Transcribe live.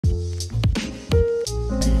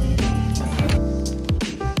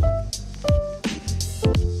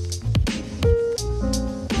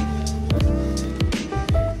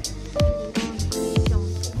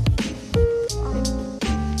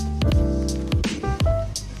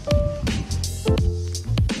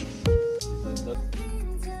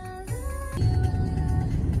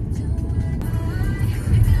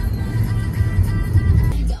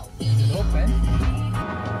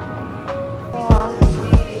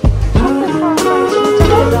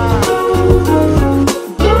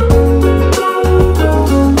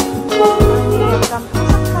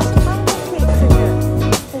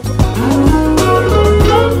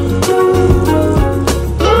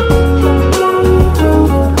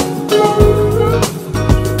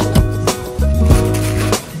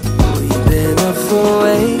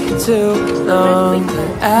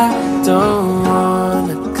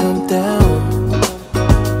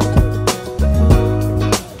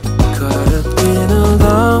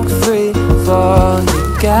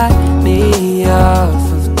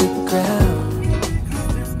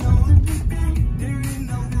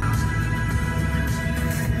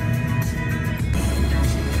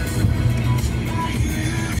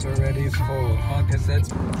is full, huh? Because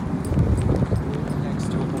that's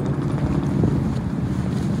next to a hole.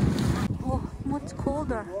 Oh, much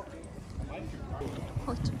colder.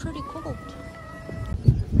 Oh, it's pretty cold.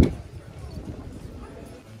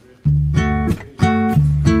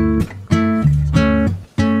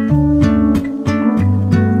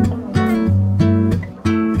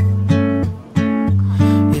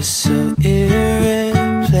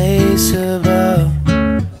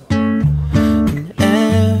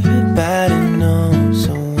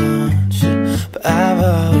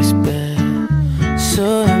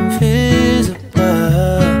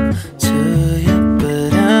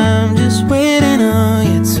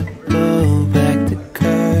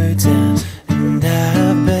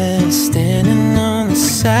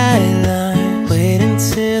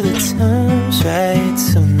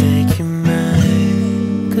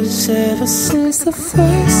 Ever since the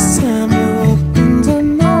first time you opened up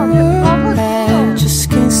my world, I just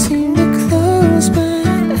can't seem to close my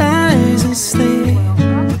eyes and sleep.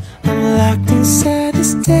 I'm locked inside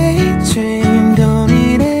this daydream, don't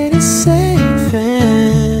need any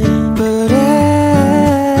saving. But I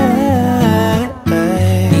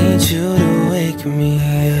need you to wake me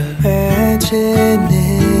up. Imagination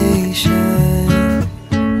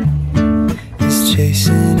is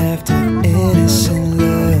chasing after innocent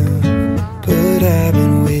love. But I've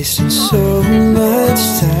been wasting so much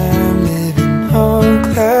time living on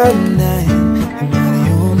cloud nine. Am I the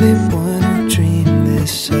only one who dreamed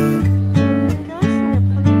this up?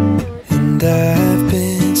 And I've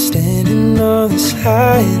been standing on these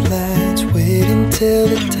highlights, waiting till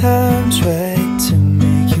the time's right to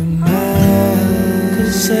make you mine.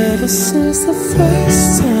 'Cause ever since the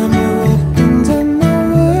first time you opened up my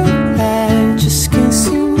world, I just can't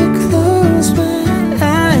seem to close my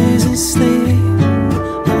eyes and sleep.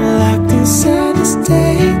 Inside this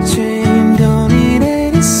daydream, don't need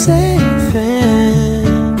any saving.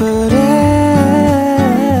 But I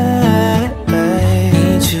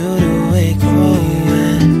need you to wake me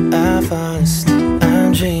when I fall asleep.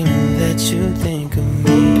 I'm dreaming that you think of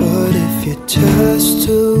me. But if you're just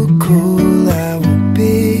too cool, I won't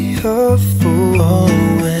be a fool. Oh,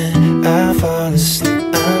 when I fall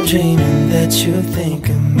asleep, I'm dreaming that you think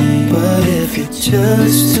of me. But if you're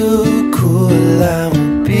just too cool, I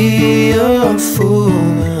won't be a fool.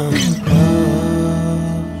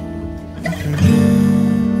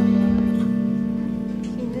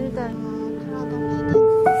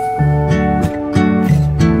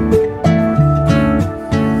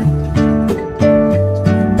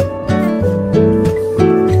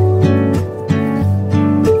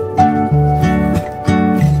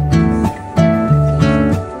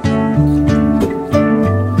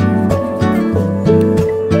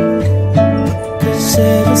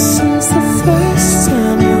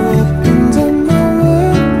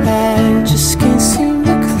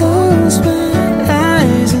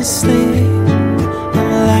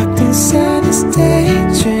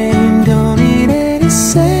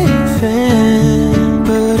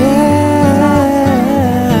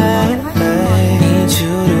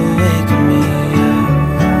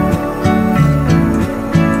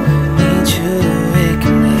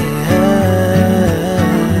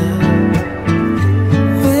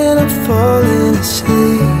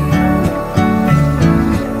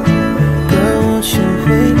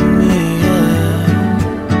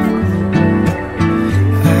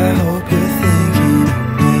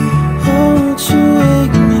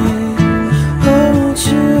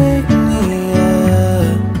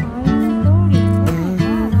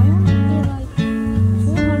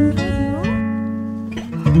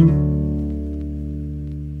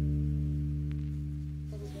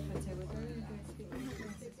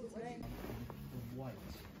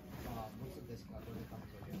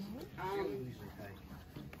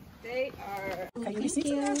 They are. Thank you.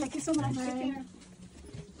 Thank you so much.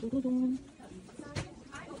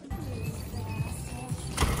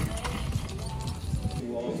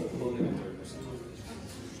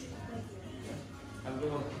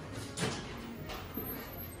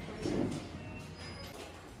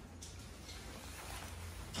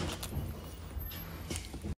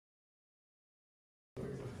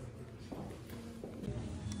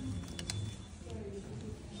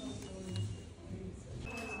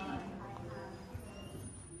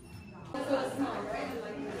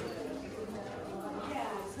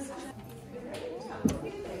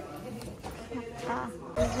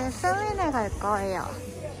 이제 Celine에 갈 거예요.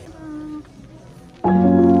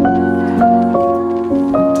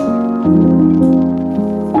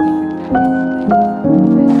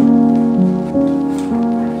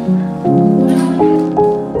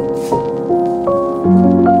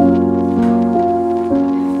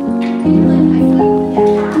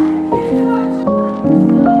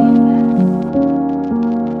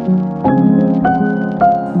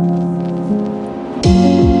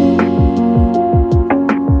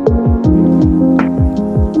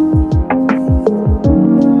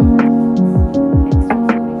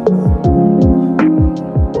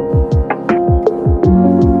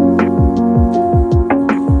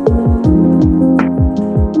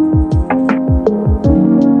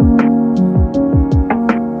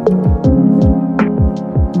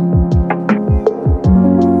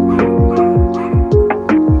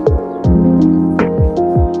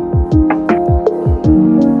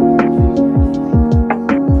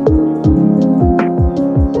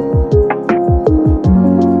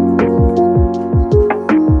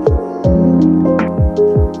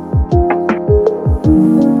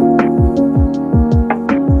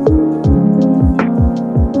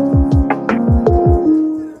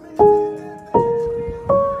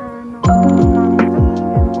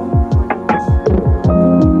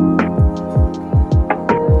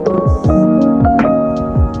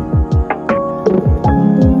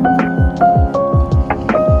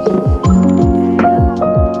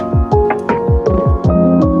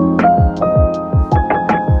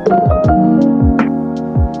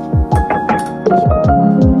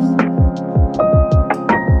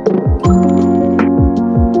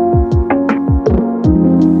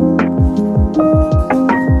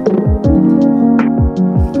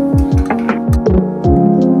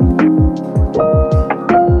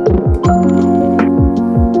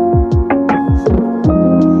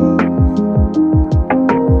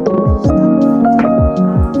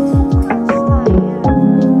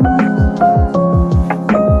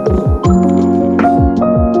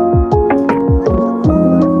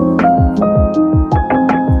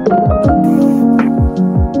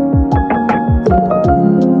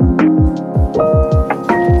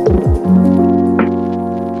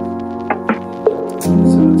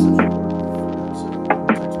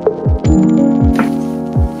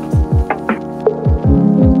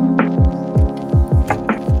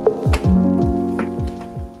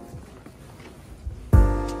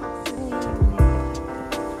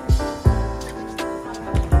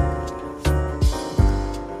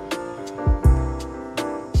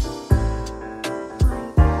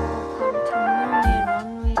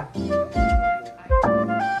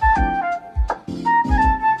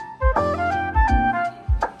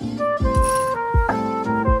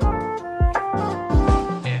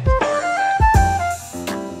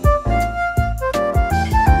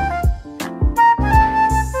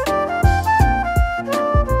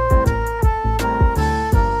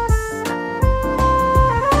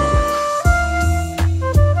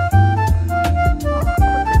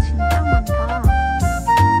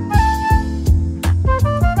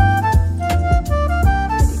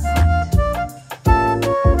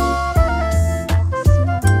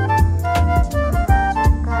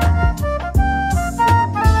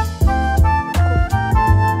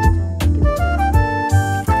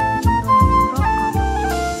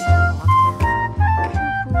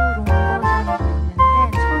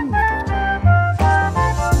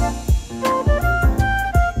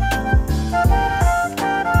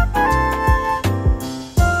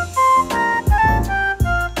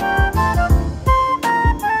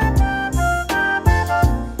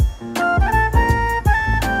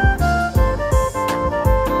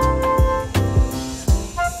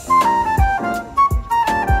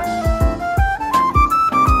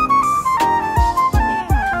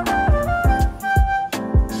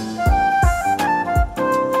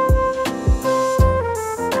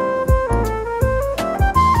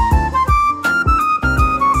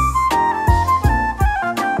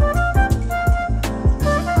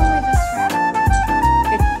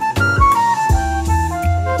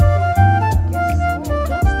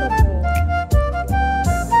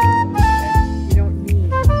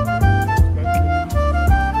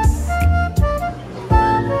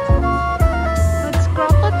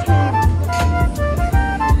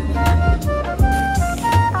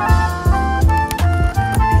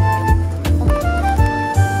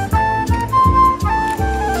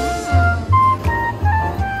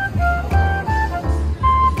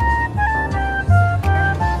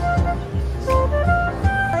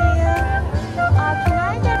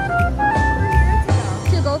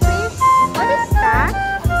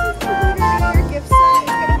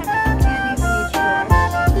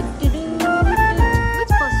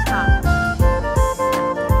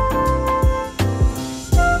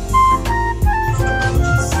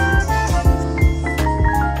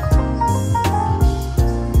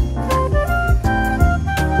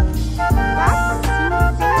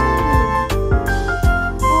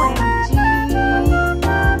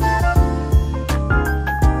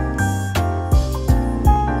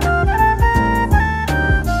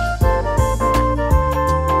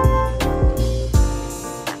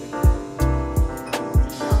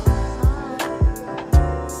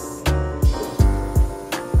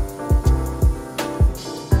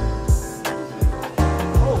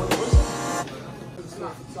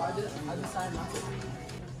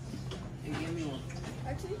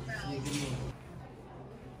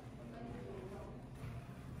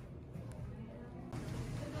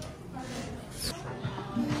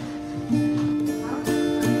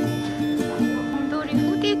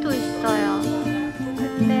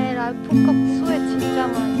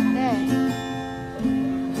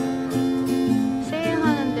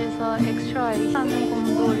 하는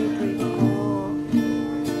곰돌이도 있고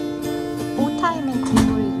오타이밍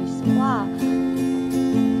곰돌이도 있어. 와,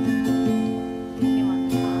 되게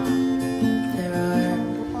많다. There are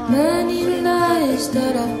many lies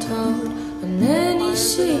that I've told, and many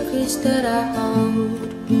secrets that I hold.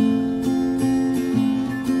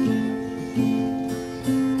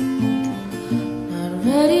 Not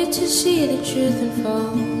ready to see the truth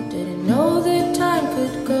unfold. Didn't know that time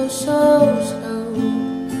could go so slow.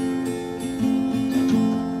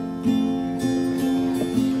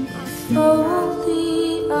 If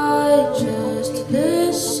only I just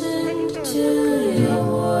listened to your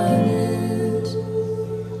warnings.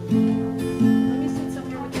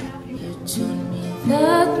 You told me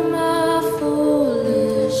that my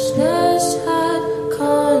foolishness had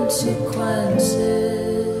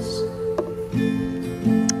consequences.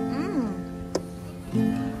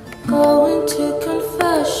 Going to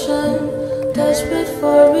confession, desperate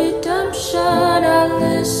for redemption. I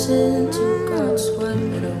listen to God's word,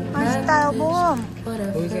 but 맛있다 여보. what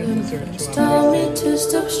I've heard. Tell me to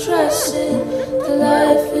stop stressing. The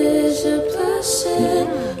life is a blessing.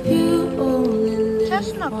 You only live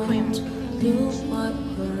Chestnut cream. once. Do what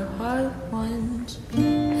your heart wants. I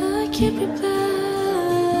keep replaying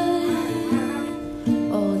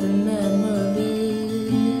all the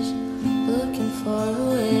memories, looking for a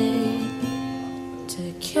way to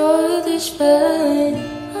cure this pain.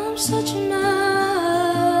 I'm such a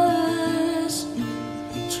mess,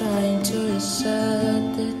 trying to reset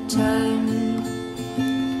the time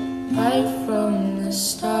right from the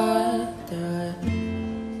start. There are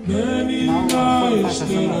many lies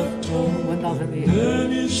that I've told,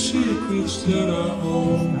 many secrets that I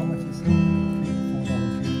hold. How much is it?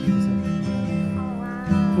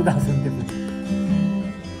 2,000 different.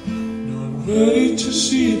 Not ready to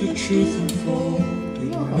see the truth unfold.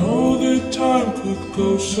 Didn't know that time could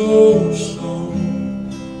go so slow.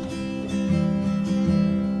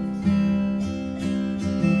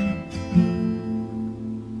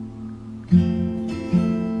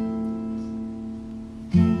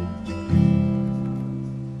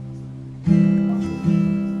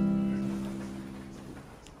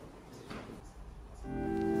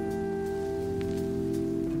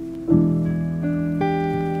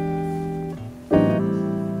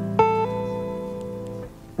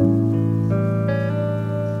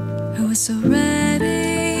 I was so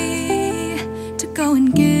ready to go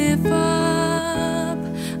and give up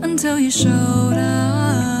until you showed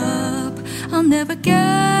up. I'll never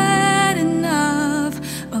get enough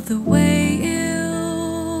of the way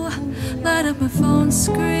you light up my phone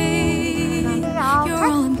screen. You're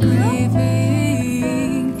all I'm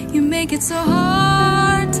craving. You make it so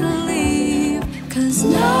hard to leave, 'cause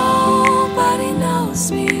nobody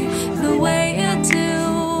knows me the way you do,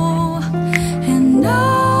 and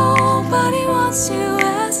nobody wants you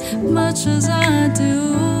as much as I do,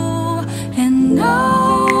 and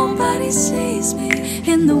nobody sees me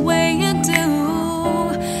in the way you do.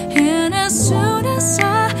 And as soon as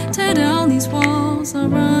I tear down these walls, I'll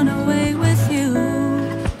run away with you.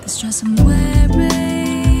 This dress I'm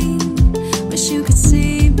wearing, wish you could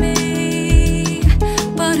see me,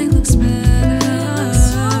 but it looks better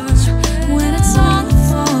when it's on the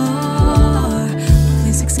floor.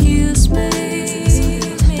 Please excuse me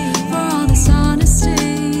for all this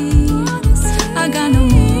honesty. I got no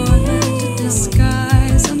more left to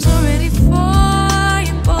disguise. I'm so ready for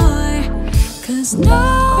you, boy.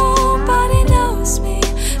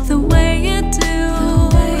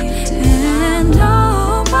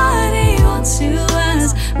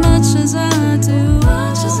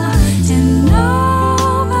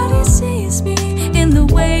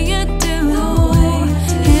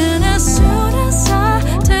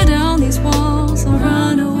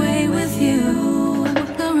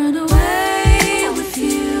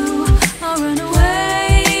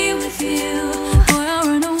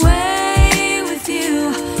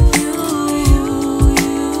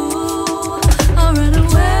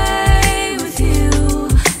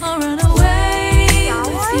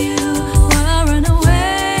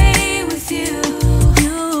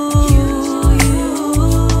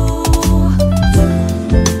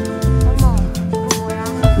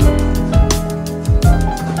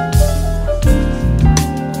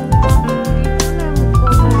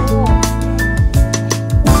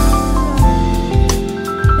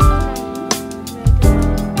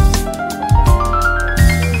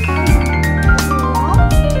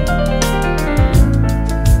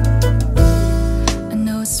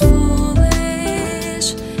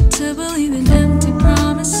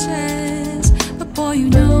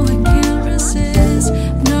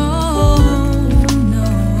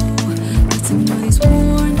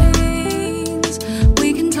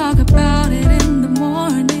 talk about it in the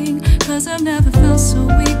morning, 'cause I've never felt so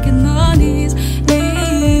weak in the knees.